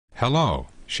Hello,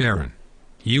 Sharon.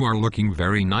 You are looking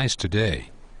very nice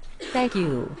today. Thank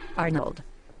you, Arnold.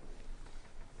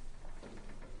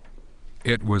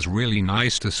 It was really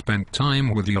nice to spend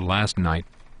time with you last night.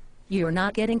 You're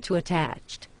not getting too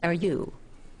attached, are you?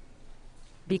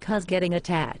 Because getting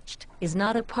attached is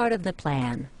not a part of the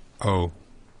plan. Oh,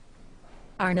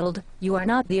 Arnold, you are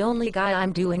not the only guy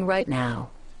I'm doing right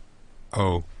now.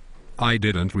 oh, I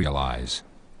didn't realize.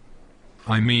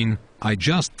 I mean, I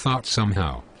just thought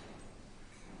somehow.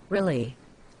 Really?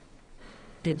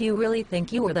 Did you really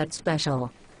think you were that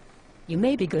special? You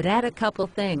may be good at a couple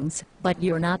things, but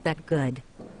you're not that good.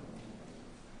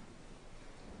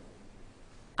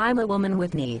 I'm a woman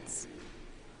with needs.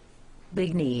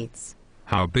 Big needs.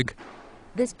 How big?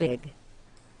 This big.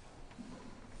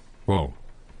 Whoa,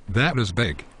 that is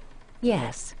big.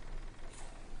 Yes.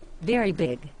 Very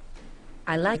big.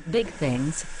 I like big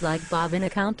things, like Bob in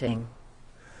accounting.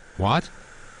 What?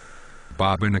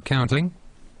 Bob in accounting?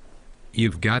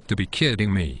 You've got to be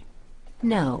kidding me.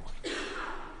 No.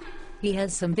 He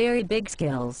has some very big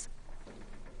skills.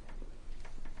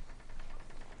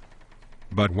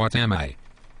 But what am I?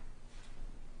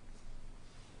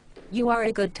 You are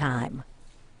a good time.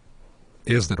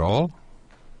 Is that all?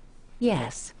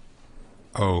 Yes.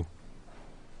 Oh,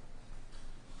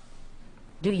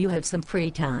 Do you have some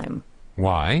free time?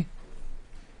 why?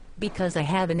 Because I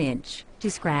have an inch to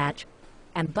scratch,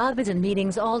 and Bob is in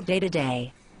meetings all day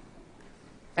today.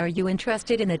 Are you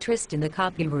interested in a tryst in the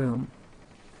copy room?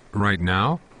 Right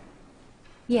now?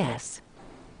 Yes.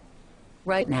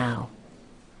 Right now.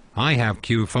 I have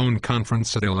Q phone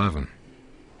conference at 11.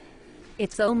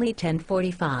 It's only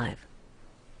 10:45.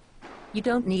 You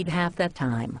don't need half that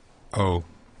time. Oh.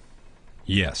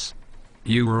 Yes.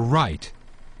 You were right.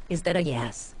 Is that a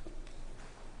yes?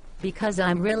 Because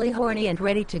I'm really horny and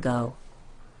ready to go.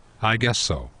 I guess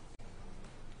so.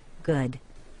 Good.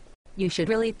 You should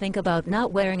really think about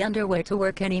not wearing underwear to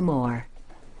work anymore.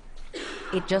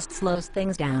 It just slows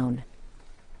things down.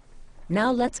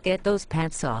 Now let's get those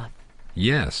pants off.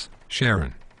 Yes,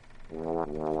 Sharon.